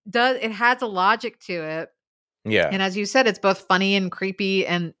 it has a logic to it. Yeah. And as you said, it's both funny and creepy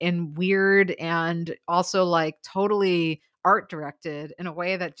and weird, and also like totally art directed in a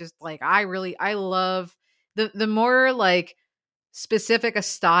way that just like, I love the more like specific a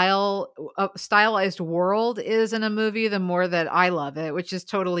stylized world is in a movie, the more that I love it, which is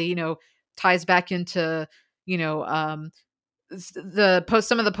totally, ties back into, you know, um,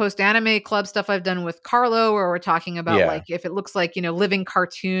 some of the post anime club stuff I've done with Carlo, where we're talking about Yeah. like if it looks like, living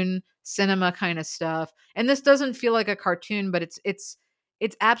cartoon cinema kind of stuff. And this doesn't feel like a cartoon, but it's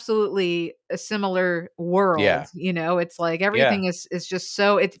absolutely a similar world. Yeah. It's like Yeah. everything is just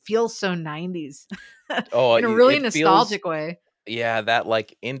so, it feels so 90s Oh, in a really it feels, nostalgic way. yeah, that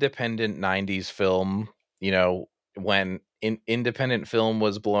like independent 90s film, when independent film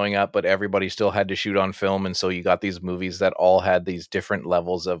was blowing up, but everybody still had to shoot on film. And so you got these movies that all had these different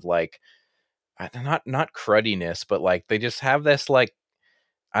levels of like, not cruddiness, but like they just have this like,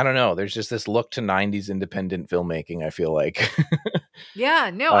 I don't know. There's just this look to 90s independent filmmaking, I feel like.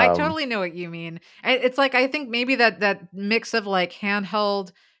 Yeah, no, I um, totally know what you mean. It's like, I think maybe that mix of like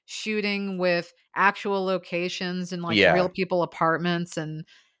handheld shooting with actual locations and like real yeah, people apartments, and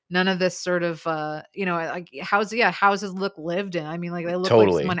none of this sort of like houses look lived in. I mean, like they look like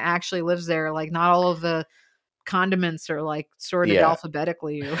totally. someone actually lives there, like not all of the condiments are like sorted Yeah.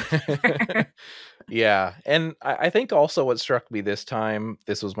 alphabetically. Yeah. And I think also what struck me this time,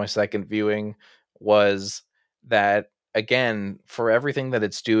 this was my second viewing, was that again, for everything that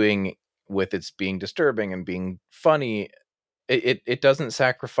it's doing with its being disturbing and being funny, it doesn't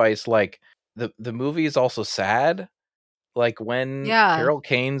sacrifice like the movie is also sad. Like when Yeah. Carol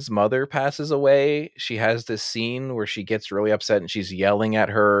Kane's mother passes away, she has this scene where she gets really upset and she's yelling at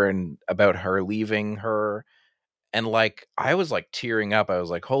her and about her leaving her. And like I was like tearing up. I was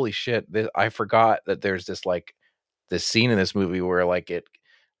like, holy shit, I forgot that there's this scene in this movie where like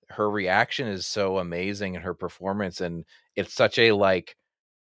her reaction is so amazing and her performance, and it's such a like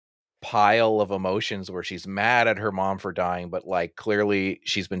pile of emotions where she's mad at her mom for dying, but like clearly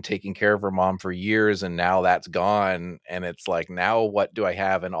she's been taking care of her mom for years and now that's gone, and it's like, now what do I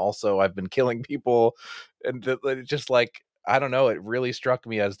have? And also I've been killing people, and it just like, I don't know, it really struck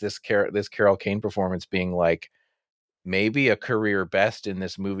me as this Carol Kane performance being like maybe a career best in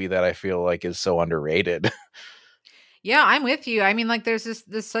this movie that I feel like is so underrated. Yeah, I'm with you. I mean, like, there's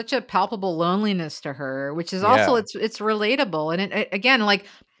this such a palpable loneliness to her, which is also Yeah. it's relatable, and again, like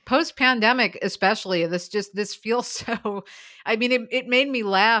post pandemic, especially this feels so. I mean, it made me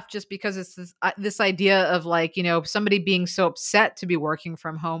laugh just because it's this idea of like, somebody being so upset to be working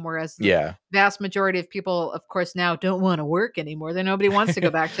from home, whereas the Yeah. vast majority of people, of course, now don't want to work anymore. Nobody wants to go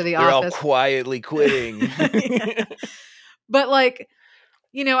back to the They're all office. quietly quitting. Yeah. But like,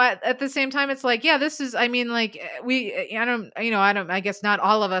 at the same time, it's like, yeah, this is, I mean, like I guess not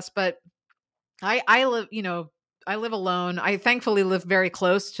all of us, but I live, I live alone. I thankfully live very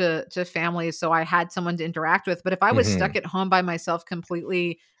close to family. So I had someone to interact with. But if I was Mhm. stuck at home by myself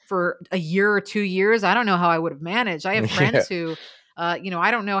completely for a year or 2 years, I don't know how I would have managed. I have Yeah. friends who, I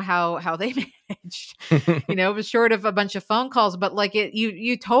don't know how they managed, it was short of a bunch of phone calls, but like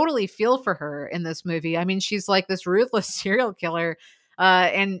you totally feel for her in this movie. I mean, she's like this ruthless serial killer.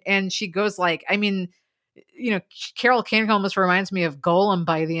 And she goes like, I mean, Carol Kane almost reminds me of Golem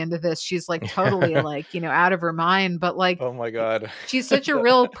by the end of this. She's like totally like, out of her mind, but like Oh my god. she's such a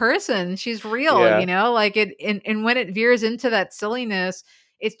real person. She's real, Yeah. like it, and when it veers into that silliness,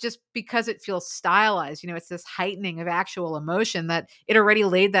 it's just because it feels stylized. It's this heightening of actual emotion that it already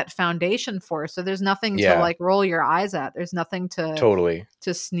laid that foundation for. So there's nothing to Yeah. like roll your eyes at. There's nothing Totally.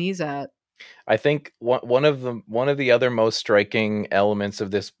 to sneeze at. I think one of the other most striking elements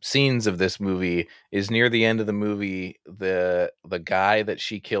of this scenes of this movie is near the end of the movie, the guy that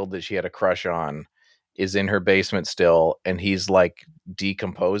she killed that she had a crush on is in her basement still, and he's like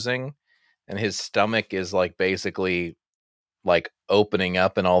decomposing, and his stomach is like basically like opening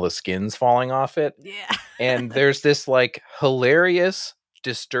up and all the skin's falling off it. Yeah. And there's this like hilarious,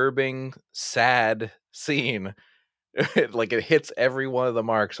 disturbing, sad scene. Like it hits every one of the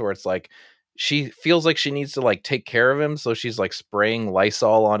marks where it's like she feels like she needs to like take care of him, so she's like spraying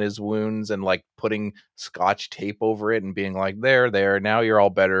Lysol on his wounds and like putting scotch tape over it and being like, there, now you're all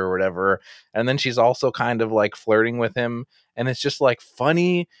better or whatever. And then she's also kind of like flirting with him, and it's just like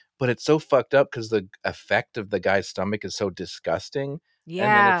funny, but it's so fucked up because the effect of the guy's stomach is so disgusting. And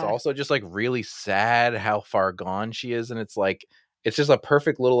then it's Yeah. also just like really sad how far gone she is, and it's like it's just a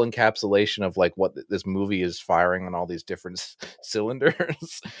perfect little encapsulation of like what this movie is firing on all these different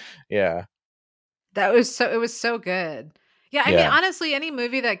cylinders. Yeah. It was so good. Yeah, I mean, Yeah. honestly, any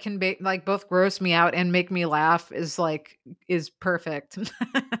movie that can be like both gross me out and make me laugh is perfect.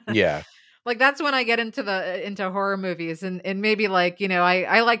 Yeah. Like that's when I get into horror movies, and maybe like,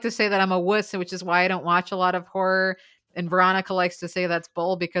 I like to say that I'm a wuss, which is why I don't watch a lot of horror. And Veronica likes to say that's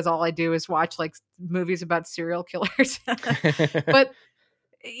bull because all I do is watch like movies about serial killers. But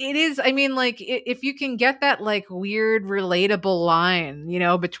it is, I mean, like if you can get that like weird relatable line,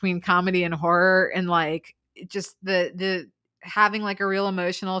 between comedy and horror, and like just the having like a real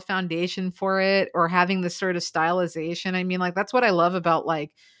emotional foundation for it, or having this sort of stylization. I mean, like that's what I love about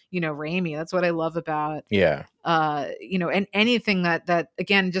like, Raimi. That's what I love about Yeah. and anything that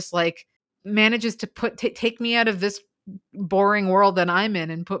again just like manages to take me out of this boring world that I'm in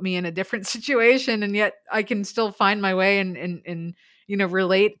and put me in a different situation, and yet I can still find my way and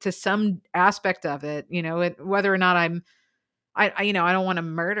relate to some aspect of it, whether or not I don't want to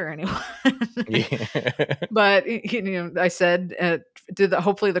murder anyone. Yeah. But I said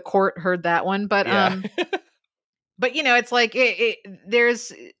hopefully the court heard that one, Yeah. but it's like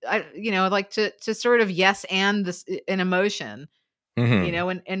there's like to sort of yes and this an emotion,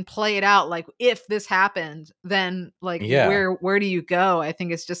 Mhm. and play it out like if this happened, then like Yeah. where do you go? I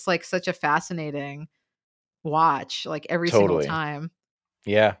think it's just like such a fascinating watch, like every single Totally. time.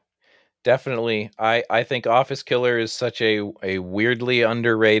 Yeah. Definitely. I think Office Killer is such a weirdly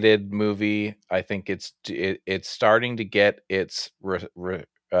underrated movie. I think it's starting to get its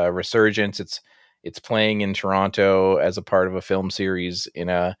resurgence. It's playing in Toronto as a part of a film series in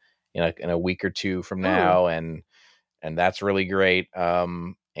a week or two from Ooh. now, and that's really great.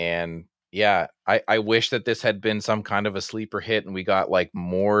 And yeah, I wish that this had been some kind of a sleeper hit and we got like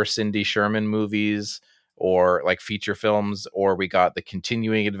more Cindy Sherman movies or like feature films, or we got the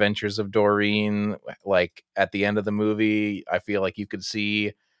continuing adventures of Doreen. Like at the end of the movie, I feel like you could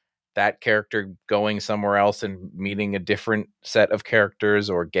see that character going somewhere else and meeting a different set of characters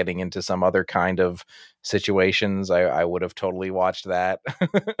or getting into some other kind of situations. I would have totally watched that.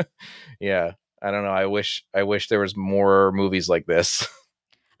 Yeah. I don't know. I wish there was more movies like this.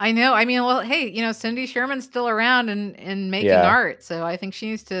 I know. I mean, well, hey, Cindy Sherman's still around and making Yeah. art, so I think she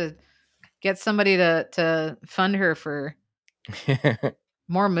needs to get somebody to fund her for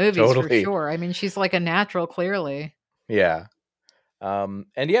more movies for Totally. sure. I mean, she's like a natural, clearly. Yeah. And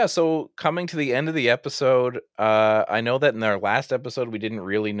yeah, so coming to the end of the episode, I know that in our last episode we didn't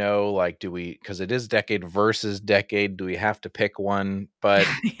really know, like, because it is decade versus decade, do we have to pick one? But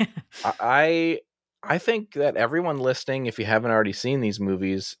I I think that everyone listening, if you haven't already seen these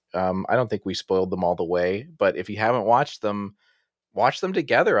movies, I don't think we spoiled them all the way, but if you haven't watched them, watch them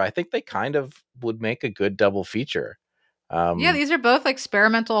together. I think they kind of would make a good double feature. Yeah, Um, these are both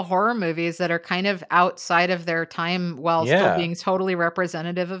experimental horror movies that are kind of outside of their time while still yeah, being totally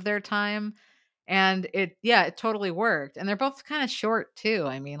representative of their time. And it totally worked. And they're both kind of short too.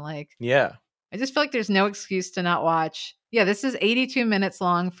 I mean, like, yeah, I just feel like there's no excuse to not watch. Yeah, this is 82 minutes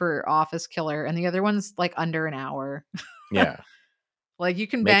long for Office Killer, and the other one's like under an hour. yeah. Like, you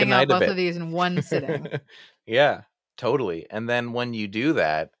can Make a bang out night of both of it. these in one sitting. Yeah, totally. And then when you do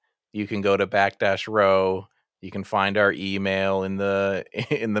that, you can go to backdash row. You can find our email in the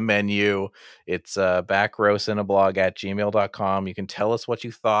in the menu. It's backrowcineblog@gmail.com. You can tell us what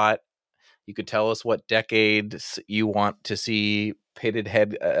you thought. You could tell us what decades you want to see pitted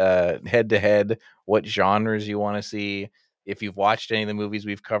head to head, what genres you want to see. If you've watched any of the movies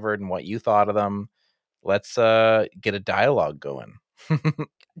we've covered and what you thought of them, let's get a dialogue going.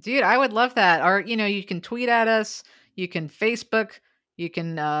 Dude, I would love that. Or, you can tweet at us, you can Facebook, you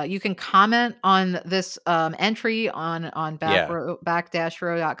can comment on this entry on Yeah.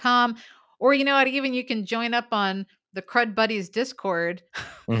 back-row.com, or you know what, even you can join up on the Crud Buddies Discord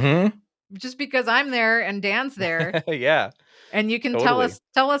Mm-hmm. just because I'm there and Dan's there. Yeah, And you can tell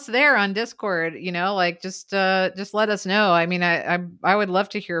totally. us there on Discord, like just let us know. I mean, I would love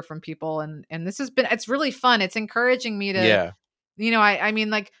to hear from people, and it's really fun. It's encouraging me to, Yeah. I mean,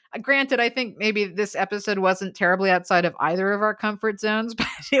 like, granted, I think maybe this episode wasn't terribly outside of either of our comfort zones, but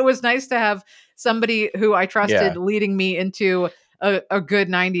it was nice to have somebody who I trusted Yeah. leading me into a good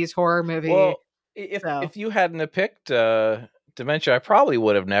 90s horror movie. Well, if So, if you hadn't have picked Dementia, I probably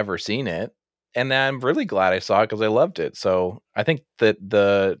would have never seen it. And I'm really glad I saw it because I loved it. So I think that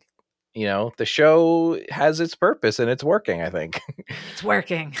the show has its purpose and it's working, I think. it's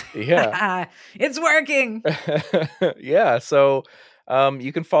working. Yeah. It's working. Yeah. So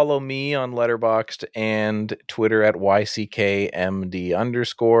you can follow me on Letterboxd and Twitter at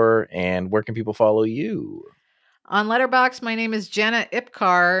YCKMD_. And where can people follow you? On Letterboxd, my name is Jenna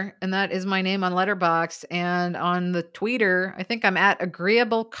Ipcar, and that is my name on Letterboxd. And on the Twitter, I think I'm at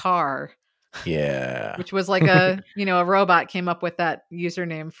Agreeable Car, Yeah. which was like a robot came up with that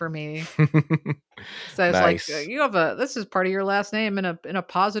username for me. So it's Nice. like, this is part of your last name in a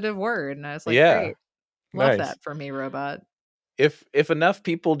positive word, and I was like, Yeah. great, love Nice. that for me, robot. If enough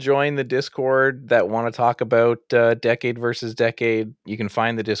people join the Discord that want to talk about decade versus decade, you can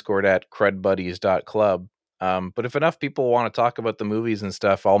find the Discord at crudbuddies.club. But if enough people want to talk about the movies and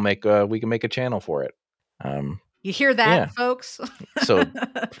stuff, we can make a channel for it. You hear that, folks? So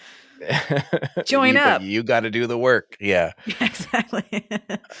join up. But you got to do the work. Yeah. Exactly.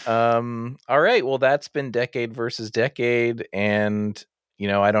 All right. Well, that's been decade versus decade, and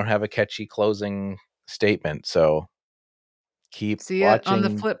I don't have a catchy closing statement, so keep See you watching on the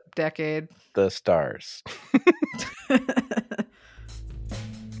flip decade. the stars.